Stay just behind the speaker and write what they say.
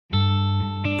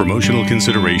Promotional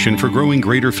consideration for growing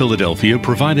Greater Philadelphia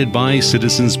provided by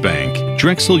Citizens Bank,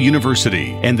 Drexel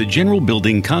University, and the General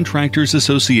Building Contractors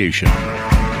Association.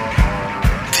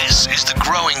 This is the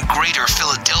Growing Greater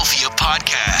Philadelphia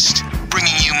podcast,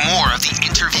 bringing you more of the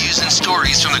interviews and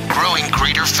stories from the Growing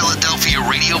Greater Philadelphia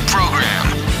radio program.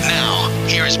 Now,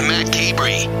 here's Matt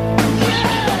Cabrey.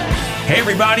 Hey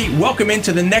everybody, welcome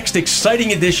into the next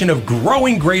exciting edition of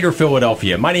Growing Greater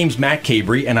Philadelphia. My name's Matt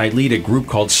Cabrey and I lead a group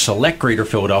called Select Greater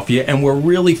Philadelphia, and we're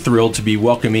really thrilled to be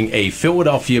welcoming a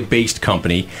Philadelphia-based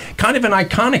company, kind of an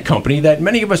iconic company that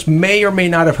many of us may or may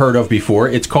not have heard of before.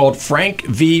 It's called Frank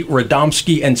V.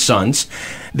 Radomski Sons.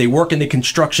 They work in the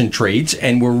construction trades,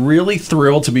 and we're really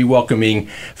thrilled to be welcoming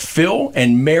Phil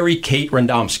and Mary Kate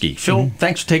Radomski. Phil,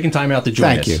 thanks for taking time out to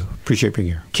join us. Thank you. Appreciate being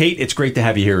here. Kate, it's great to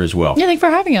have you here as well. Yeah, thanks for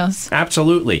having us.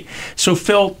 Absolutely. So,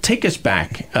 Phil, take us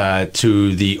back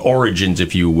to the origins,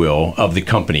 if you will, of the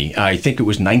company. I think it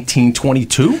was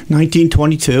 1922?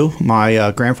 1922.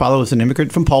 My grandfather was an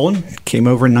immigrant from Poland, came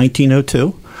over in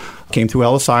 1902. Came through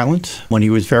Ellis Island. When he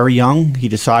was very young, he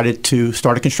decided to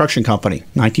start a construction company.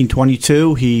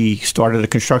 1922, he started a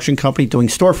construction company doing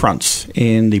storefronts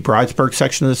in the Bridesburg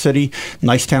section of the city,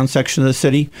 Nicetown section of the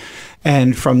city.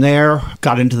 And from there,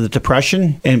 got into the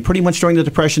Depression. And pretty much during the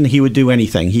Depression, he would do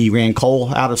anything. He ran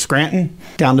coal out of Scranton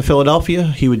down to Philadelphia.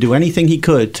 He would do anything he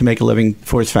could to make a living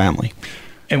for his family.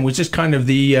 And was this kind of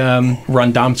the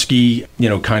Radomski,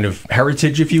 kind of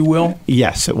heritage, if you will?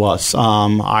 Yes, it was.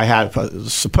 I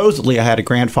had a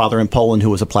grandfather in Poland who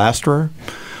was a plasterer.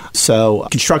 So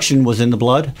construction was in the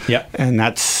blood. Yeah. And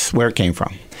that's where it came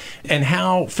from. And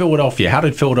how did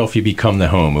Philadelphia become the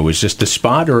home? It was just the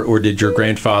spot, or did your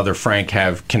grandfather, Frank,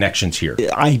 have connections here?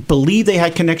 I believe they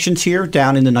had connections here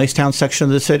down in the Nicetown section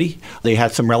of the city. They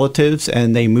had some relatives,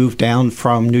 and they moved down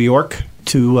from New York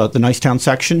to the Nicetown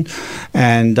section,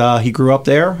 and he grew up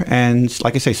there, and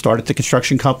like I say, started the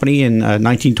construction company in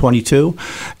 1922,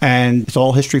 and it's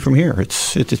all history from here.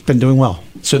 It's been doing well.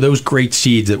 So those great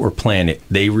seeds that were planted,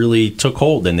 they really took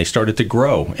hold and they started to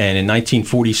grow. And in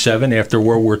 1947, after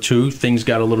World War II, things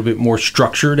got a little bit more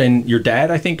structured, and your dad,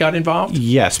 I think, got involved?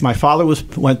 Yes, my father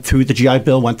went through the GI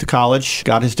Bill, went to college,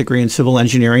 got his degree in civil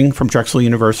engineering from Drexel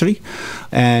University,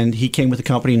 and he came with the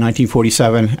company in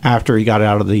 1947 after he got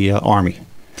out of the Army.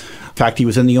 In fact, he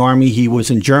was in the Army. He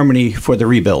was in Germany for the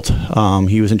rebuild.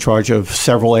 He was in charge of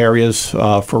several areas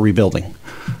for rebuilding.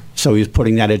 So he was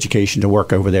putting that education to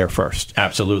work over there first.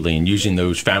 Absolutely, and using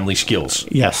those family skills.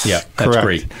 Yes, yeah, that's correct.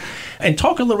 Great. And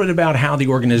talk a little bit about how the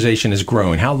organization has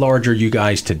grown. How large are you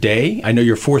guys today? I know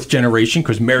you're fourth generation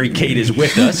because Mary Kate is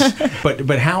with us,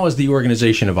 but how has the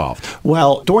organization evolved?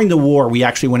 Well, during the war, we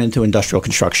actually went into industrial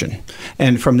construction,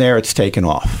 and from there it's taken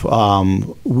off.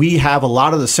 We have a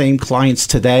lot of the same clients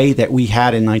today that we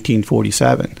had in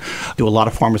 1947. Do a lot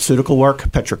of pharmaceutical work,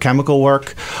 petrochemical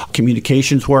work,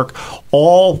 communications work,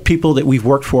 all people that we've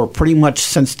worked for pretty much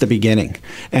since the beginning,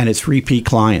 and it's repeat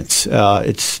clients.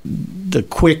 It's the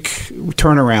quick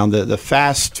turnaround, the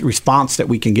fast response that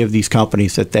we can give these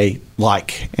companies that they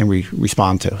like and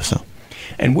respond to. So.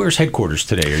 And where's headquarters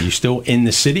today? Are you still in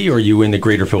the city, or are you in the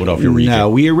Greater Philadelphia region? No,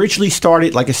 we originally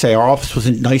started, like I say, our office was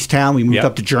in Nicetown. We moved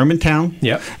up to Germantown.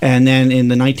 Yep. And then in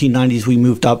the 1990s, we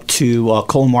moved up to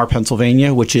Colmar,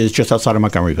 Pennsylvania, which is just outside of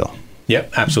Montgomeryville.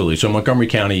 Yep, absolutely. So Montgomery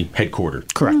County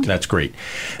headquartered. Correct. That's great.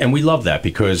 And we love that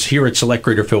because here at Select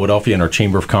Greater Philadelphia and our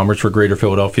Chamber of Commerce for Greater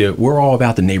Philadelphia, we're all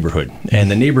about the neighborhood.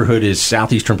 And the neighborhood is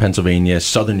southeastern Pennsylvania,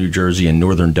 southern New Jersey, and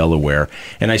northern Delaware.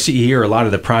 And I see here a lot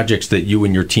of the projects that you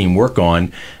and your team work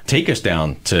on take us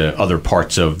down to other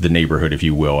parts of the neighborhood, if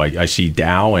you will. I see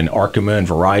Dow and Arkema and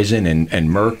Verizon and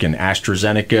Merck and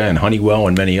AstraZeneca and Honeywell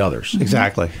and many others.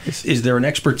 Exactly. Is there an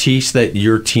expertise that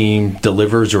your team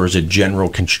delivers, or is it general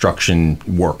construction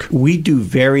work? We do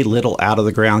very little out of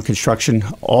the ground construction.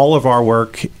 All of our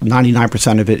work,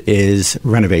 99% of it is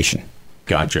renovation.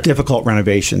 Gotcha. Difficult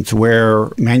renovations where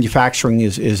manufacturing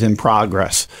is in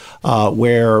progress,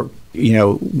 where,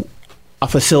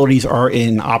 facilities are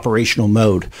in operational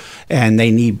mode and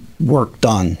they need work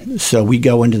done. So we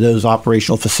go into those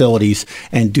operational facilities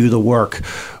and do the work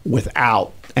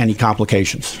without any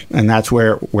complications. And that's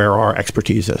where our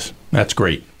expertise is. That's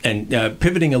great. And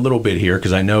pivoting a little bit here,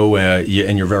 because I know, and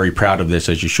you're very proud of this,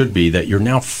 as you should be, that you're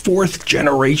now fourth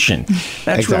generation.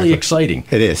 That's Exactly. really exciting.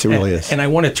 It is. It really is. And I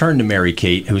want to turn to Mary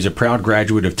Kate, who's a proud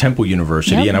graduate of Temple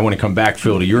University. Yep. And I want to come back,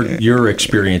 Phil, to your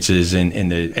experiences in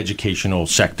the educational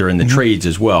sector and the trades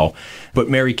as well. But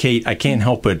Mary Kate, I can't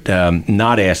help but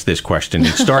not ask this question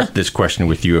and start this question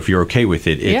with you, if you're okay with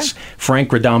it. It's Frank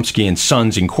Radomski and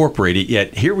Sons Incorporated,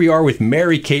 yet here we are with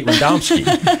Mary Kate Radomski.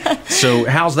 So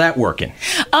how's that networking?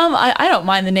 I don't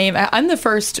mind the name. I'm the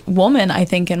first woman, I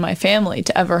think, in my family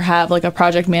to ever have like a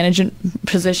project management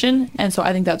position. And so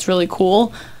I think that's really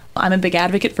cool. I'm a big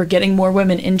advocate for getting more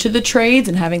women into the trades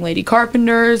and having lady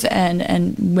carpenters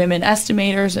and women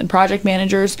estimators and project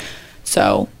managers.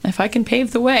 So if I can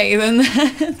pave the way, then...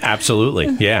 Absolutely.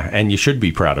 Yeah. And you should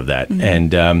be proud of that. Mm-hmm.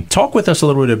 And talk with us a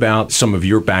little bit about some of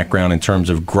your background in terms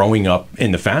of growing up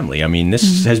in the family. I mean,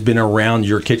 this has been around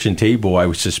your kitchen table, I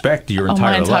would suspect, your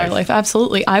entire life. My entire life.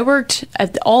 Absolutely. I worked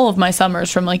at all of my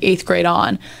summers from like 8th grade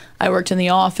on. I worked in the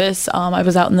office. I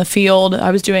was out in the field.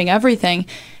 I was doing everything.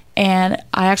 And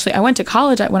I went to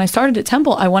college. When I started at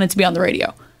Temple, I wanted to be on the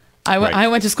radio. I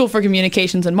went to school for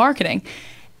communications and marketing.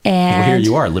 And well, here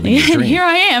you are living your dream. Here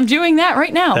I am doing that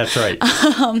right now. That's right.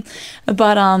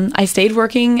 But I stayed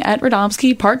working at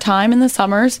Radomski part-time in the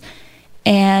summers.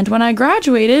 And when I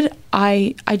graduated,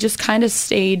 I just kind of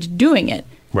stayed doing it.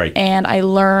 Right. And I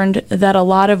learned that a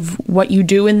lot of what you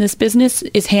do in this business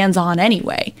is hands-on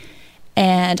anyway.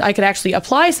 And I could actually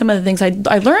apply some of the things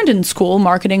I learned in school,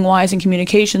 marketing-wise and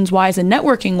communications-wise and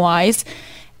networking-wise,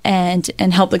 and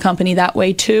help the company that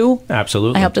way too.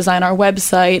 Absolutely. I help design our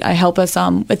website. I help us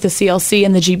with the CLC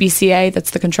and the GBCA.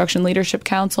 That's the Construction Leadership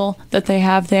Council that they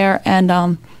have there.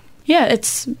 And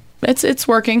it's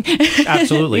working.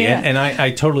 Absolutely. Yeah. And I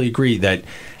totally agree that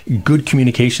good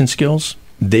communication skills,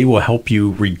 they will help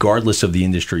you regardless of the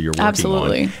industry you're working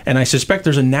Absolutely. on. And I suspect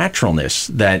there's a naturalness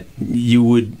that you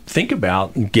would think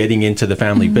about getting into the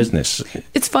family business.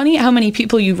 It's funny how many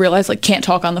people you realize can't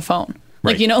talk on the phone.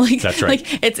 Right. That's right.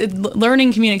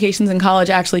 Learning communications in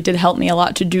college actually did help me a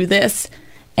lot to do this.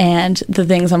 And the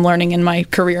things I'm learning in my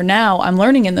career now, I'm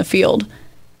learning in the field.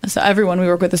 So everyone we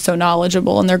work with is so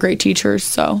knowledgeable and they're great teachers.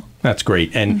 So that's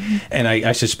great. And and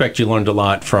I suspect you learned a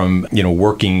lot from,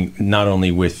 working not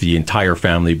only with the entire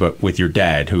family, but with your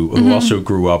dad, who also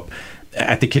grew up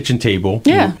at the kitchen table.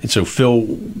 Yeah. And so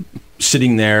Phil,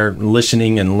 sitting there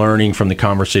listening and learning from the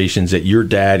conversations that your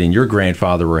dad and your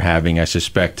grandfather were having, I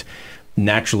suspect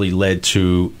naturally led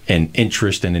to an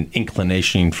interest and an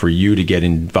inclination for you to get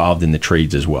involved in the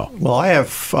trades as well. Well, I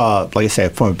have, like I said,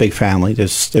 I'm from a big family.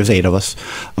 There's 8 of us.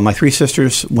 My 3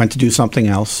 sisters went to do something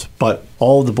else, but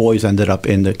all the boys ended up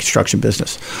in the construction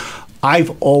business.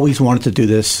 I've always wanted to do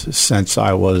this since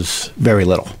I was very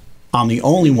little. I'm the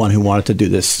only one who wanted to do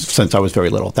this since I was very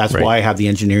little. That's why I have the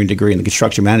engineering degree and the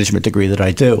construction management degree that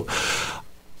I do.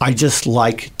 I just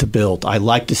like to build. I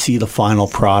like to see the final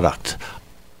product.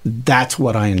 That's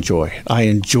what I enjoy. I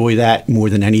enjoy that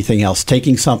more than anything else.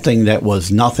 Taking something that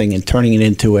was nothing and turning it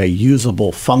into a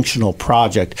usable, functional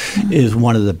project is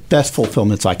one of the best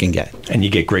fulfillments I can get. And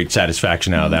you get great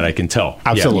satisfaction out of that, I can tell.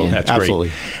 Absolutely. Yeah, that's Absolutely.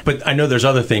 great. But I know there's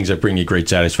other things that bring you great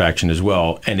satisfaction as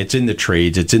well. And it's in the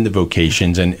trades, it's in the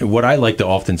vocations. And what I like to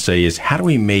often say is, how do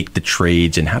we make the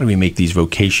trades and how do we make these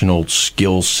vocational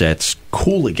skill sets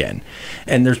cool again?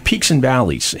 And there's peaks and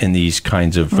valleys in these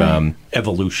kinds of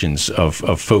evolutions of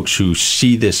folks who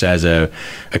see this as a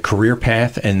career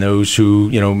path and those who,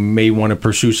 may want to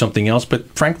pursue something else. But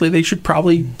frankly, they should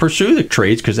probably pursue the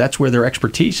trades because that's where their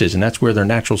expertise is and that's where their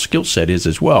natural skill set is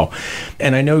as well.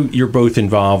 And I know you're both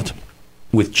involved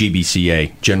with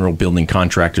GBCA, General Building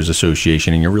Contractors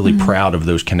Association, and you're really proud of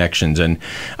those connections. And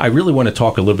I really want to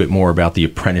talk a little bit more about the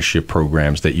apprenticeship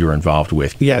programs that you're involved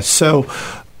with. Yes. So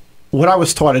what I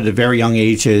was taught at a very young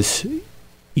age is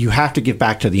you have to give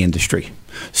back to the industry.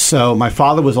 So my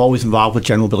father was always involved with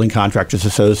General Building Contractors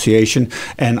Association,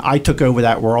 and I took over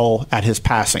that role at his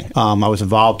passing. I was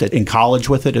involved in college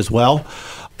with it as well.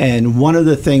 And one of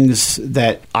the things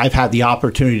that I've had the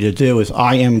opportunity to do is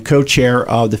I am co-chair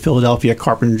of the Philadelphia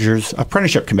Carpenters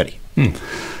Apprenticeship Committee.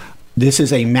 This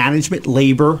is a management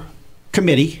labor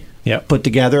committee put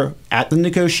together at the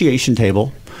negotiation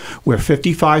table where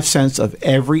 55 cents of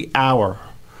every hour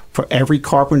for every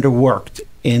carpenter worked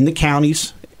in the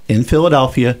counties in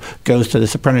Philadelphia goes to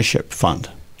this apprenticeship fund.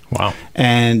 Wow.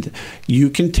 And you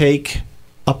can take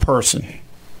a person,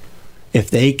 if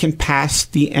they can pass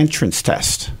the entrance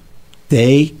test,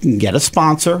 they can get a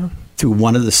sponsor through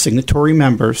one of the signatory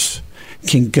members,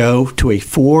 can go to a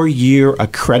 4-year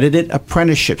accredited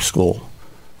apprenticeship school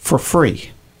for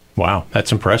free. Wow,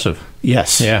 that's impressive.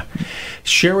 Yes. Yeah.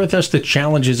 Share with us the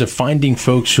challenges of finding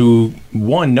folks who,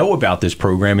 1, know about this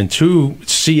program, and 2,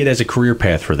 see it as a career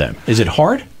path for them. Is it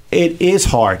hard? It is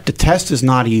hard. The test is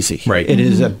not easy. Right. It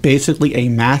is basically a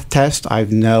math test. I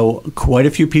know quite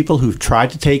a few people who've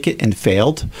tried to take it and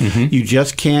failed. You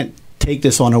just can't take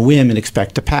this on a whim and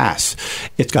expect to pass.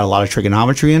 It's got a lot of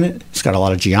trigonometry in it. It's got a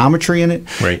lot of geometry in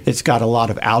it. Right. It's got a lot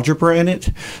of algebra in it.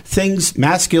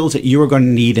 Math skills that you are going to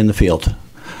need in the field.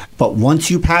 But once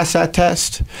you pass that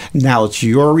test, now it's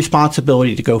your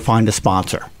responsibility to go find a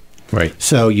sponsor. Right.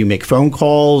 So you make phone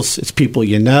calls. It's people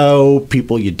you know,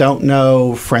 people you don't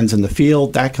know, friends in the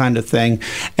field, that kind of thing.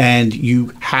 And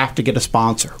you have to get a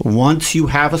sponsor. Once you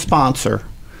have a sponsor,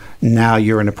 now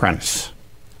you're an apprentice.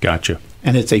 Gotcha.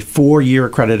 And it's a 4-year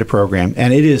accredited program.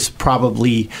 And it is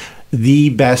probably the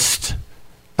best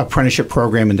apprenticeship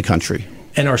program in the country.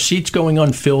 And are seats going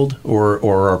unfilled, or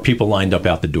are people lined up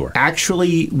out the door?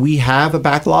 Actually, we have a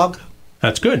backlog.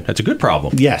 That's good. That's a good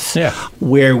problem. Yes. Yeah.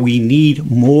 Where we need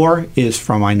more is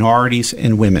from minorities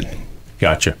and women.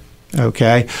 Gotcha.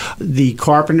 Okay. The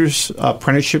Carpenters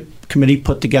Apprenticeship Committee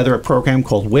put together a program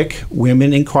called WIC,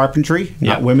 Women in Carpentry,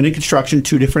 not Women in Construction,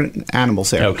 two different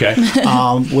animals there. Okay.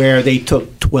 Where they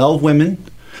took 12 women,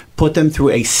 put them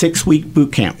through a 6-week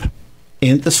boot camp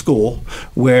in the school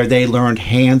where they learned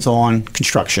hands-on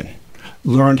construction.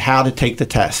 Learned how to take the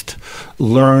test,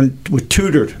 were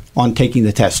tutored on taking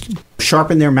the test,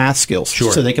 sharpened their math skills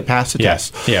so they could pass the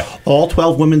test. Yeah. All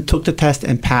 12 women took the test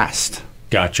and passed.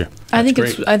 Gotcha. I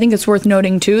think it's worth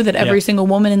noting too that every single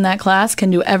woman in that class can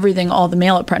do everything all the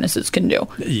male apprentices can do.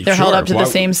 They're held up to the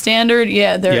same standard.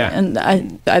 And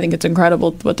I think it's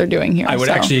incredible what they're doing here. I would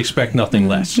actually expect nothing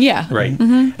less. Yeah. Right.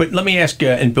 But let me ask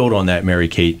and build on that, Mary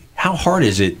Kate. How hard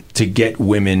is it to get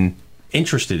women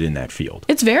interested in that field?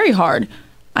 It's very hard.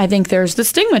 I think there's the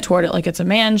stigma toward it, like it's a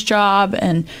man's job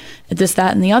and this,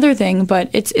 that, and the other thing,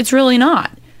 but it's really not.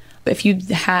 If you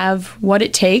have what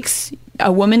it takes,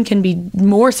 a woman can be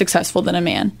more successful than a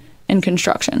man in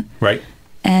construction. Right.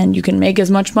 And you can make as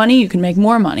much money, you can make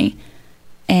more money.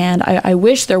 And I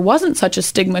wish there wasn't such a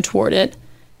stigma toward it.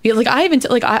 Like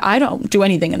I don't do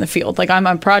anything in the field. Like I'm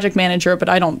a project manager, but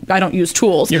I don't use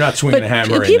tools. You're not swinging a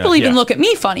hammer. People even look at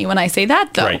me funny when I say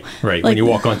that, though. Right. Like, when you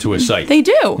walk onto a site, they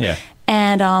do. Yeah.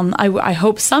 And I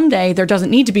hope someday there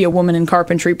doesn't need to be a woman in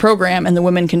carpentry program, and the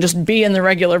women can just be in the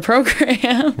regular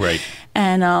program. Right.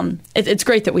 And it's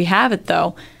great that we have it,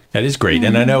 though. That is great.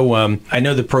 And I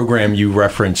know the program you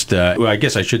referenced, well, I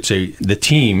guess I should say the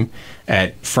team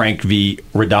at Frank V.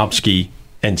 Radomski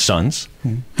and Sons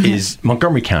is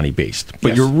Montgomery County based,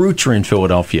 but your roots are in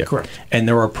Philadelphia. Correct. And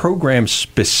there are programs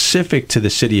specific to the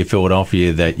city of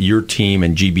Philadelphia that your team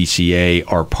and GBCA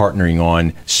are partnering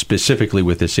on specifically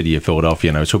with the city of Philadelphia.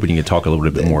 And I was hoping you could talk a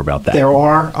little bit more about that. There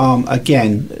are,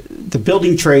 again, the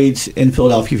building trades in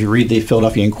Philadelphia, if you read the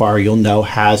Philadelphia Inquirer, you'll know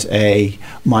has a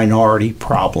minority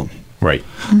problem. Right.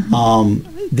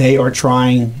 They are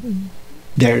trying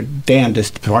their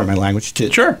damnedest, pardon my language,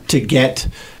 to get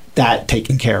that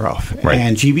taken care of. Right.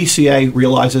 And GBCA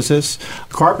realizes this,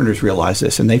 carpenters realize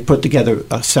this, and they've put together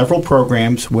several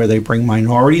programs where they bring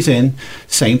minorities in,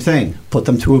 same thing, put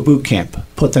them through a boot camp,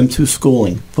 put them through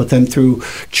schooling, put them through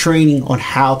training on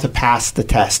how to pass the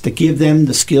test, to give them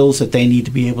the skills that they need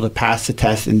to be able to pass the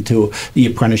test into the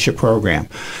apprenticeship program.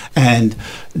 And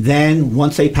then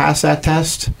once they pass that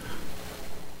test,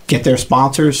 get their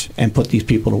sponsors and put these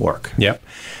people to work. Yep.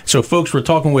 So, folks, we're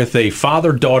talking with a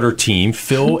father-daughter team,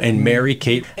 Phil and Mary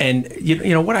Kate. And you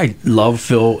know what I love,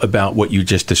 Phil, about what you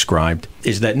just described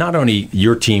is that not only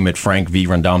your team at Frank V.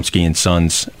 Radomski and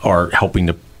Sons are helping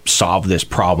to solve this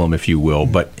problem, if you will,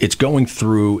 but it's going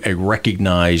through a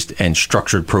recognized and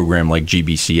structured program like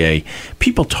GBCA.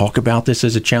 People talk about this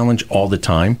as a challenge all the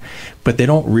time, but they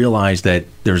don't realize that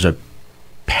there's a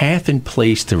path in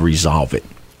place to resolve it.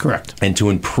 Correct. And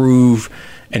to improve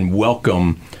and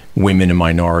welcome women and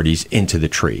minorities into the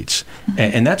trades.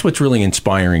 And that's what's really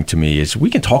inspiring to me is we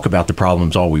can talk about the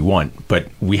problems all we want, but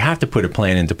we have to put a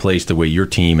plan into place the way your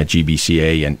team at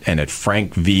GBCA and at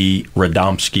Frank V.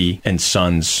 Radomski and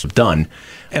Sons have done.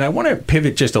 And I want to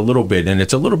pivot just a little bit, and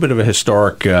it's a little bit of a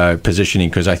historic positioning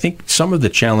because I think some of the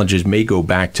challenges may go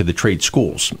back to the trade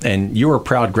schools. And you're a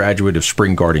proud graduate of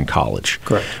Spring Garden College,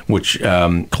 correct, which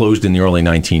closed in the early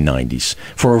 1990s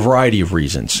for a variety of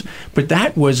reasons. But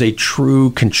that was a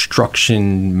true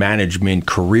construction management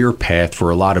career path for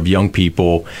a lot of young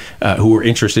people who were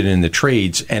interested in the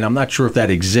trades. And I'm not sure if that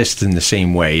exists in the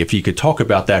same way. If you could talk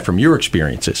about that from your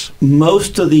experiences.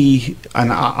 Most of and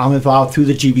I'm involved through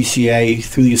the GBCA,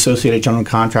 through the Associated General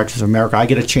Contractors of America, I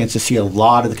get a chance to see a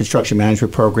lot of the construction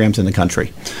management programs in the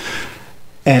country.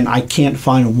 And I can't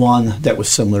find one that was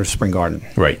similar to Spring Garden.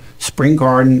 Right. Spring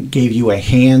Garden gave you a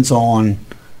hands-on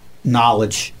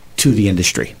knowledge to the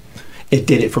industry. It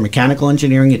did it for mechanical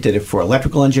engineering, it did it for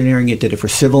electrical engineering, it did it for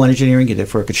civil engineering, it did it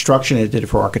for construction, it did it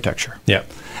for architecture. Yeah.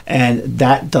 And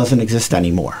that doesn't exist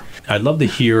anymore. I'd love to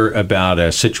hear about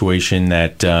a situation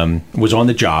that was on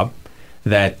the job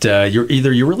that you're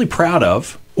really proud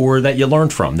of or that you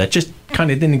learned from that just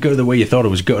kind of didn't go the way you thought it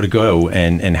was going to go,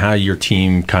 and how your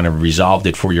team kind of resolved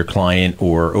it for your client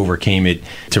or overcame it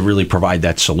to really provide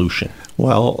that solution?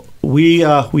 Well, we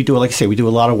do, like I say, we do a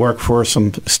lot of work for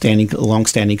some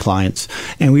long-standing clients,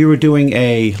 and we were doing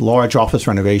a large office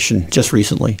renovation just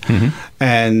recently,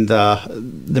 and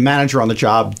the manager on the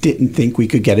job didn't think we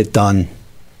could get it done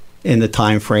in the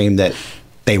time frame that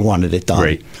they wanted it done.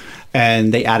 Right.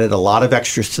 And they added a lot of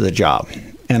extras to the job.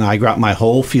 And I got my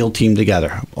whole field team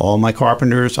together, all my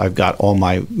carpenters, I've got all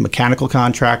my mechanical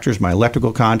contractors, my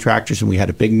electrical contractors, and we had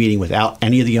a big meeting without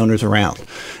any of the owners around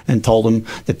and told them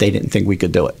that they didn't think we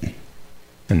could do it.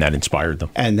 And that inspired them.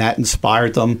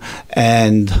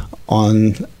 And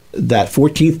on that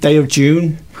 14th day of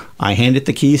June, I handed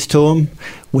the keys to them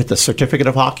with a certificate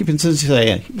of occupancy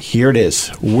saying, here it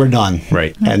is, we're done.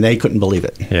 Right. And they couldn't believe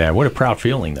it. Yeah, what a proud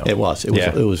feeling, though. It was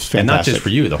fantastic. And not just for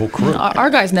you, the whole crew. Our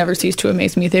guys never cease to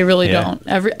amaze me. They really don't.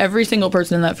 Every single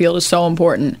person in that field is so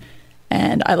important.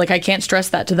 And I can't stress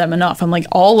that to them enough. I'm like,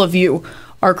 all of you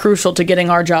are crucial to getting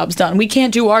our jobs done. We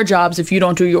can't do our jobs if you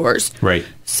don't do yours. Right.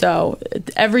 So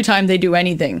every time they do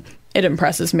anything, it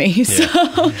impresses me.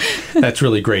 So. That's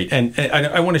really great. And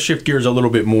I want to shift gears a little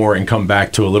bit more and come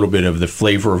back to a little bit of the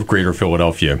flavor of Greater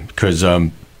Philadelphia, because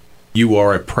you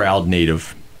are a proud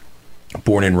native,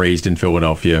 born and raised in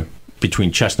Philadelphia.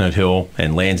 Between Chestnut Hill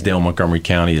and Lansdale, Montgomery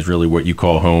County is really what you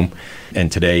call home. And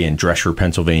today in Dresher,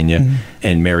 Pennsylvania.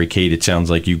 And Mary Kate, it sounds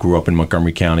like you grew up in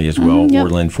Montgomery County as well. Yep.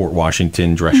 Orland, Fort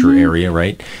Washington, Dresher area,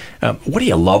 right? What do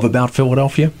you love about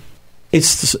Philadelphia?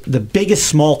 It's the biggest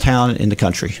small town in the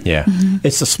country. Yeah.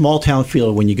 It's a small town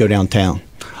feel when you go downtown.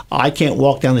 I can't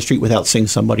walk down the street without seeing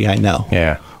somebody I know.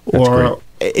 Yeah. Or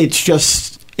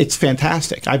it's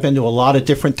fantastic. I've been to a lot of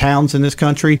different towns in this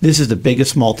country. This is the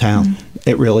biggest small town.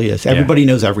 It really is. Everybody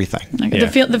knows everything.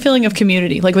 The feeling of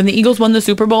community. Like when the Eagles won the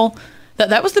Super Bowl,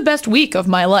 that was the best week of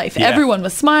my life. Yeah. Everyone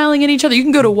was smiling at each other. You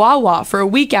can go to Wawa for a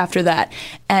week after that,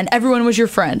 and everyone was your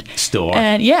friend. Still are.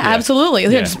 And absolutely.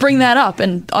 Just bring that up,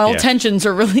 and all tensions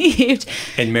are relieved.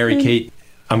 And Mary Kate,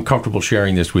 I'm comfortable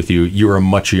sharing this with you. You are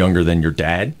much younger than your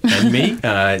dad and me,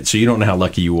 so you don't know how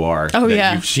lucky you are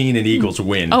that you've seen an Eagles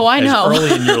win I know. as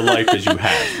early in your life as you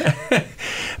have.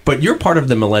 But you're part of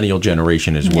the millennial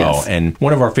generation as well. Yes. And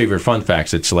one of our favorite fun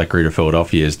facts at Select Greater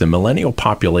Philadelphia is the millennial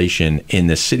population in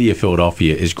the city of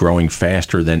Philadelphia is growing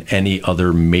faster than any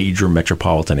other major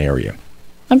metropolitan area.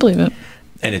 I believe it.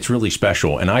 And it's really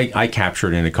special. And I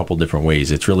capture it in a couple different ways.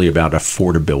 It's really about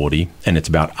affordability and it's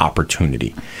about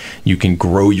opportunity. You can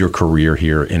grow your career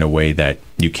here in a way that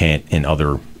you can't in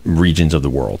other regions of the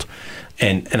world.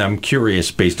 And I'm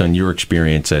curious, based on your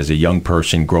experience as a young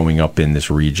person growing up in this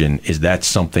region, is that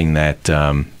something that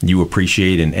you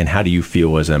appreciate? And how do you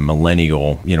feel as a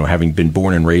millennial, having been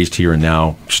born and raised here and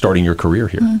now starting your career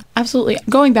here? Absolutely.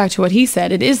 Going back to what he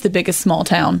said, it is the biggest small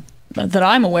town that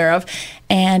I'm aware of.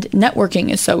 And networking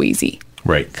is so easy.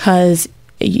 Right. Because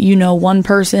you know one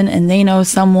person and they know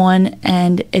someone,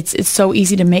 and it's so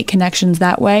easy to make connections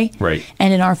that way. Right.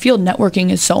 And in our field, networking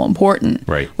is so important.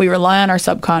 Right. We rely on our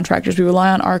subcontractors. We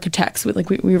rely on architects. We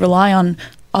rely on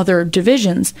other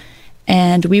divisions,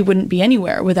 and we wouldn't be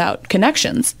anywhere without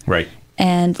connections. Right.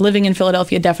 And living in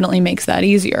Philadelphia definitely makes that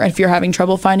easier. If you're having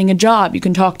trouble finding a job, you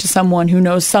can talk to someone who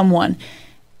knows someone.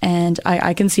 And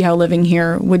I can see how living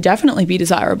here would definitely be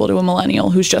desirable to a millennial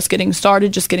who's just getting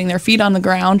started, just getting their feet on the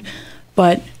ground,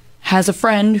 but has a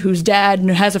friend whose dad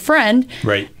has a friend.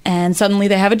 Right. And suddenly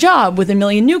they have a job with a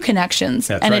million new connections.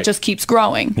 That's and right. It just keeps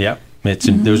growing. Yep.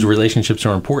 Those relationships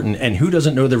are important. And who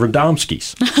doesn't know the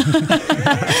Radomskis?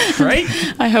 Right?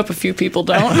 I hope a few people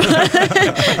don't.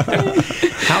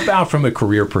 How about from a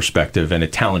career perspective and a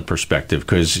talent perspective?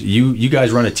 Because you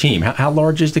guys run a team. How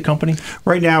large is the company?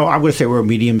 Right now, I would say we're a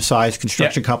medium-sized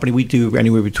construction company. We do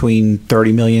anywhere between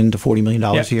 $30 million to $40 million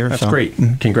a year. That's great.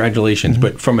 Congratulations.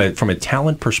 But from a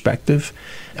talent perspective,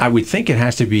 I would think it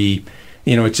has to be,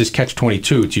 it's just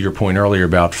catch-22 to your point earlier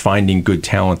about finding good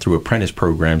talent through apprentice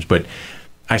programs. But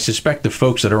I suspect the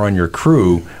folks that are on your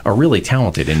crew are really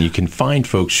talented, and you can find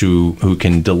folks who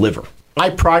can deliver.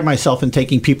 I pride myself in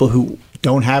taking people who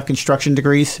don't have construction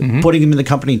degrees, putting them in the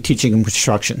company and teaching them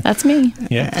construction. That's me.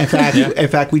 Yeah. In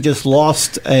fact, we just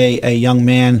lost a young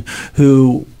man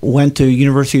who went to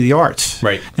University of the Arts.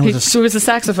 Right. He was a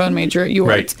saxophone major at UArts.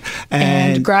 Right.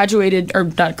 And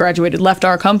left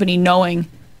our company knowing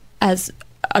as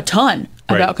a ton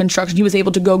about construction. He was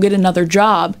able to go get another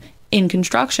job in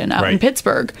construction out in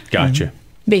Pittsburgh. Gotcha.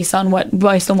 Based on what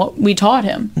we taught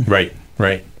him. Right.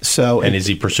 So, and is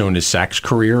he pursuing his sax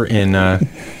career in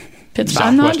Pittsburgh.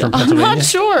 Southwestern I'm Pennsylvania? not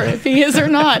sure if he is or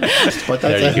not. But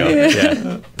There you go.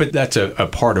 Yeah. But that's a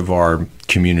part of our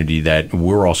community that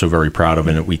we're also very proud of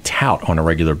and that we tout on a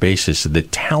regular basis. The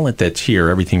talent that's here,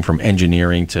 everything from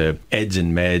engineering to eds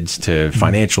and meds to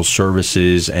financial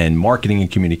services and marketing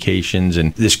and communications,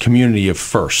 and this community of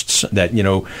firsts that,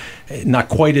 not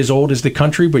quite as old as the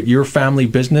country, but your family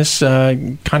business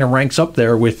kind of ranks up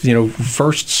there with,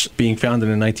 firsts being founded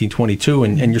in 1922,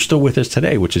 and you're still with us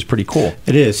today, which is pretty cool.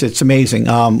 It is. It's amazing.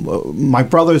 My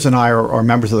brothers and I are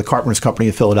members of the Carpenters Company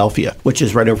of Philadelphia, which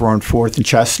is right over on 4th and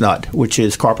Chestnut, which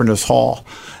is Carpenters Hall.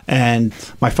 And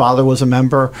my father was a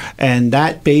member, and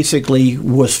that basically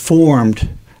was formed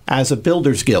as a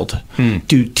builders guild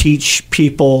to teach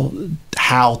people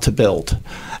how to build.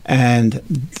 And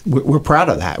we're proud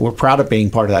of that. We're proud of being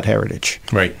part of that heritage.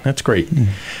 Right. That's great.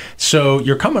 So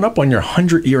you're coming up on your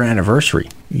 100-year anniversary.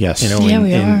 Yes.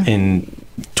 In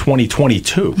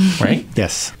 2022, right?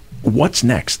 Yes. What's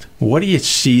next? What do you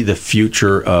see the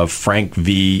future of Frank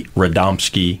V.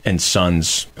 Radomski and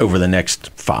Sons over the next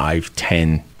 5,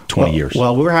 10, 20 years?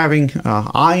 Well, we're having,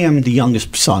 I am the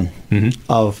youngest son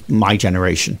of my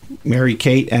generation. Mary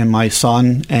Kate and my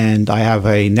son, and I have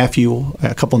a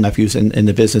couple nephews in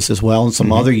the business as well, and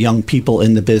some other young people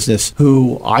in the business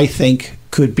who I think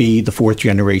could be the fourth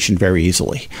generation very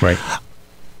easily. Right.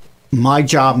 My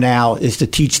job now is to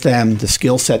teach them the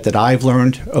skill set that I've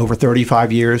learned over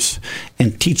 35 years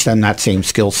and teach them that same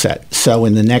skill set. So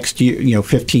in the next year,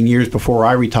 15 years before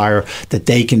I retire, that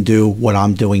they can do what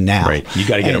I'm doing now. Right. You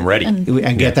got to get them ready.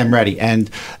 And get them ready. And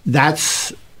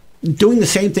that's doing the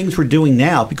same things we're doing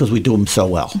now because we do them so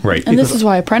well. Right. And this is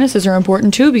why apprentices are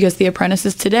important too, because the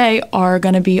apprentices today are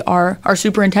going to be our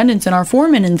superintendents and our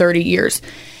foremen in 30 years.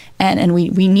 And we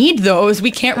need those.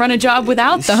 We can't run a job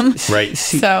without them. Right.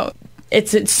 So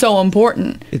it's so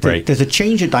important. Right. There's a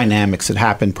change of dynamics that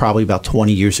happened probably about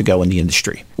 20 years ago in the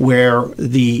industry, where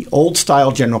the old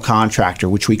style general contractor,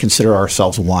 which we consider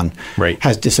ourselves one,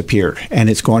 has disappeared, and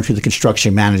it's gone through the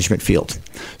construction management field.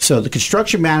 So the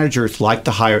construction managers like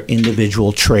to hire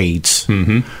individual trades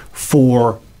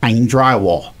for hanging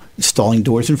drywall, installing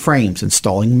doors and frames,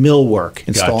 installing millwork,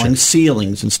 installing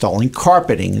ceilings, installing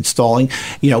carpeting, installing,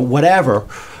 whatever.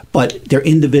 But they're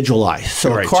individualized.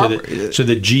 So, so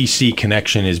the GC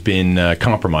connection has been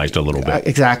compromised a little bit.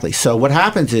 Exactly. So what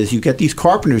happens is you get these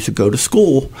carpenters who go to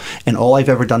school, and all I've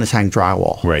ever done is hang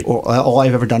drywall. Right. Or all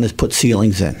I've ever done is put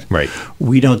ceilings in. Right.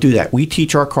 We don't do that. We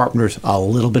teach our carpenters a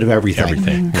little bit of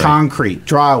everything. Concrete,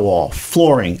 drywall,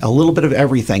 flooring, a little bit of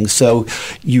everything. So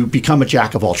you become a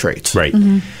jack of all trades. Right.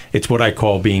 It's what I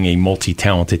call being a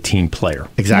multi-talented team player.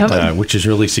 Exactly. Which is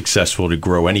really successful to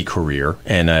grow any career.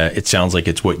 And it sounds like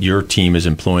it's what your team is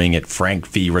employing at Frank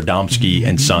V. Radomski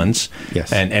and Sons.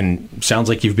 Yes. And sounds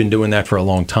like you've been doing that for a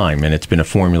long time, and it's been a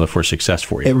formula for success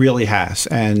for you. It really has.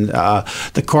 And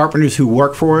the carpenters who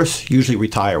work for us usually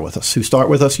retire with us. Who start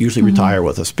with us usually retire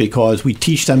with us because we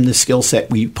teach them the skill set.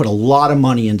 We put a lot of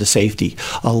money into safety,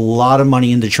 a lot of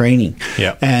money into training.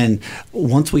 Yeah. And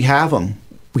once we have them,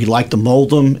 we like to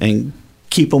mold them and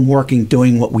keep them working,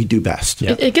 doing what we do best.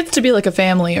 Yeah. It gets to be like a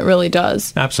family. It really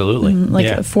does. Absolutely.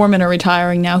 The foremen are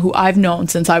retiring now who I've known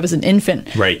since I was an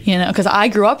infant. Right. Because I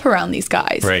grew up around these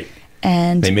guys. Right.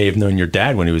 And they may have known your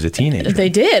dad when he was a teenager. They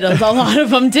did. A lot of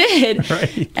them did.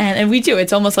 Right. And we do.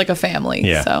 It's almost like a family.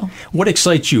 Yeah. So. What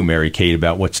excites you, Mary Kate,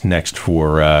 about what's next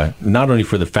for not only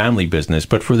for the family business,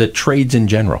 but for the trades in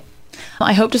general?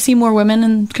 I hope to see more women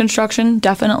in construction,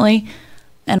 definitely.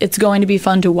 And it's going to be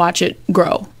fun to watch it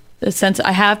grow. Since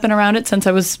I have been around it since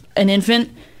I was an infant,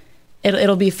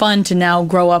 it'll be fun to now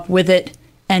grow up with it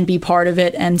and be part of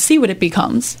it and see what it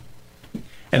becomes.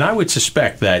 And I would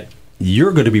suspect that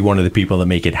you're going to be one of the people that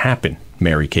make it happen,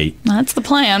 Mary Kate. That's the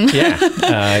plan.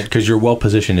 Yeah, because you're well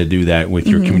positioned to do that with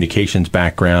your communications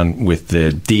background, with the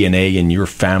DNA and your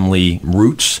family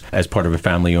roots as part of a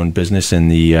family-owned business in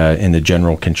the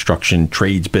general construction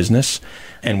trades business.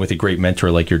 And with a great mentor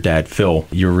like your dad, Phil,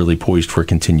 you're really poised for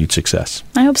continued success.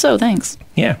 I hope so. Thanks.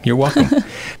 Yeah, you're welcome.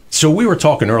 So we were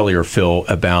talking earlier, Phil,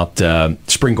 about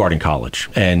Spring Garden College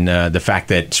and the fact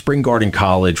that Spring Garden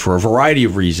College, for a variety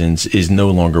of reasons, is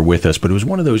no longer with us. But it was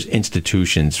one of those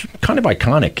institutions, kind of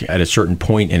iconic at a certain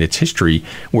point in its history,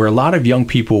 where a lot of young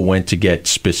people went to get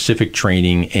specific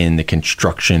training in the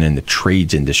construction and the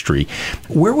trades industry.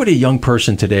 Where would a young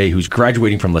person today who's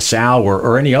graduating from LaSalle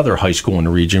or any other high school in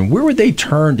the region, where would they turn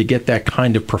turn to get that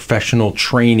kind of professional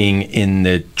training in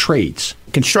the trades?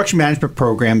 Construction management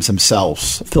programs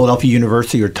themselves, Philadelphia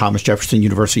University or Thomas Jefferson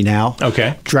University now.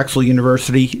 Okay. Drexel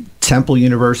University, Temple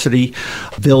University,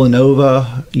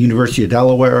 Villanova, University of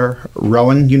Delaware,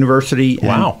 Rowan University,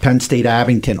 Wow. and Penn State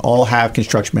Abington all have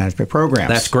construction management programs.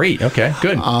 That's great. Okay,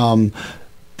 good.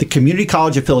 The Community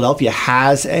College of Philadelphia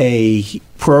has a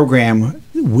program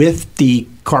with the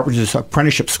Carpenters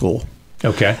Apprenticeship School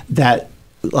Okay. that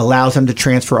allows them to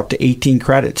transfer up to 18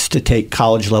 credits to take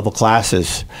college-level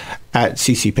classes at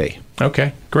CCP.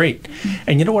 Okay, great.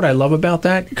 And you know what I love about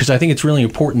that? Because I think it's really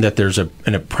important that there's an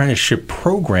apprenticeship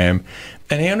program.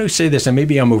 And I only say this, and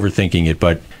maybe I'm overthinking it,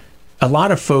 but a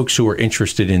lot of folks who are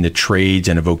interested in the trades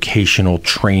and a vocational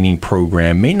training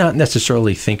program may not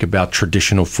necessarily think about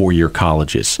traditional four-year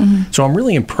colleges. So I'm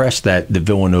really impressed that the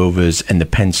Villanovas and the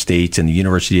Penn States and the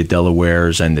University of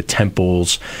Delaware's and the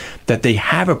Temples, that they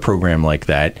have a program like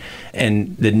that,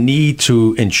 and the need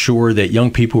to ensure that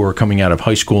young people who are coming out of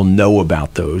high school know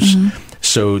about those.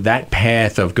 So that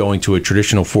path of going to a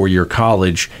traditional four-year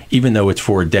college, even though it's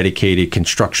for a dedicated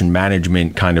construction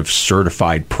management kind of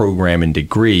certified program and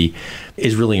degree,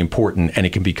 is really important, and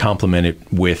it can be complemented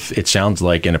with, it sounds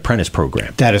like, an apprentice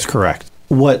program. That is correct.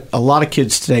 What a lot of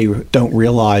kids today don't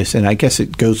realize, and I guess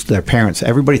it goes to their parents,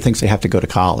 everybody thinks they have to go to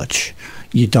college.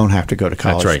 You don't have to go to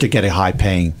college right. to get a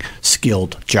high-paying,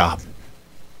 skilled job.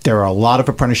 There are a lot of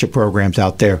apprenticeship programs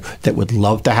out there that would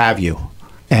love to have you,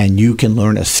 and you can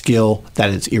learn a skill that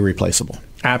is irreplaceable.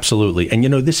 Absolutely. And, you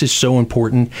know, this is so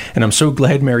important. And I'm so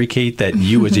glad, Mary Kate, that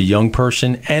you as a young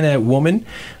person and a woman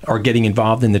are getting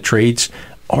involved in the trades.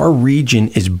 Our region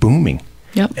is booming.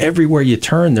 Yep. Everywhere you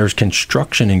turn, there's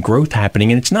construction and growth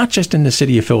happening. And it's not just in the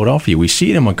city of Philadelphia. We see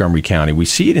it in Montgomery County. We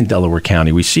see it in Delaware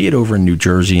County. We see it over in New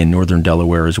Jersey and northern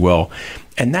Delaware as well.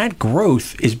 And that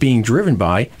growth is being driven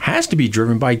by, has to be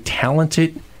driven by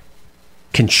talented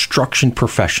construction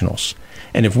professionals.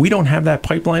 And if we don't have that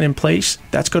pipeline in place,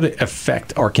 that's going to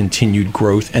affect our continued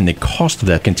growth and the cost of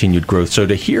that continued growth. So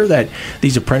to hear that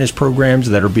these apprentice programs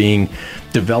that are being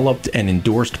developed and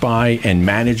endorsed by and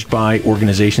managed by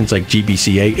organizations like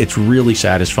GBCA, it's really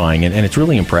satisfying and it's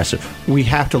really impressive. We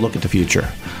have to look at the future.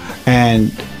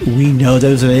 And we know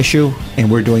there's an issue,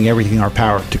 and we're doing everything in our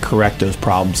power to correct those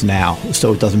problems now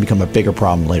so it doesn't become a bigger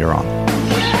problem later on.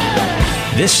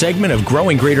 This segment of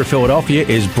Growing Greater Philadelphia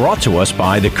is brought to us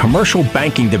by the Commercial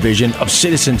Banking Division of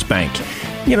Citizens Bank.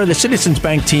 You know, the Citizens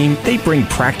Bank team, they bring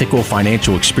practical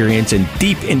financial experience and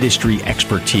deep industry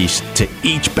expertise to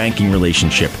each banking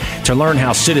relationship. To learn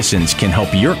how Citizens can help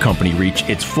your company reach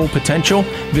its full potential,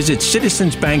 visit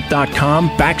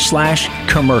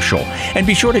citizensbank.com/commercial. And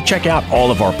be sure to check out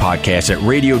all of our podcasts at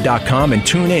radio.com and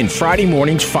tune in Friday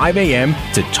mornings, 5 a.m.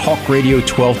 to Talk Radio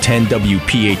 1210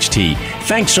 WPHT.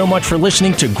 Thanks so much for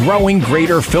listening to Growing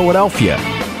Greater Philadelphia.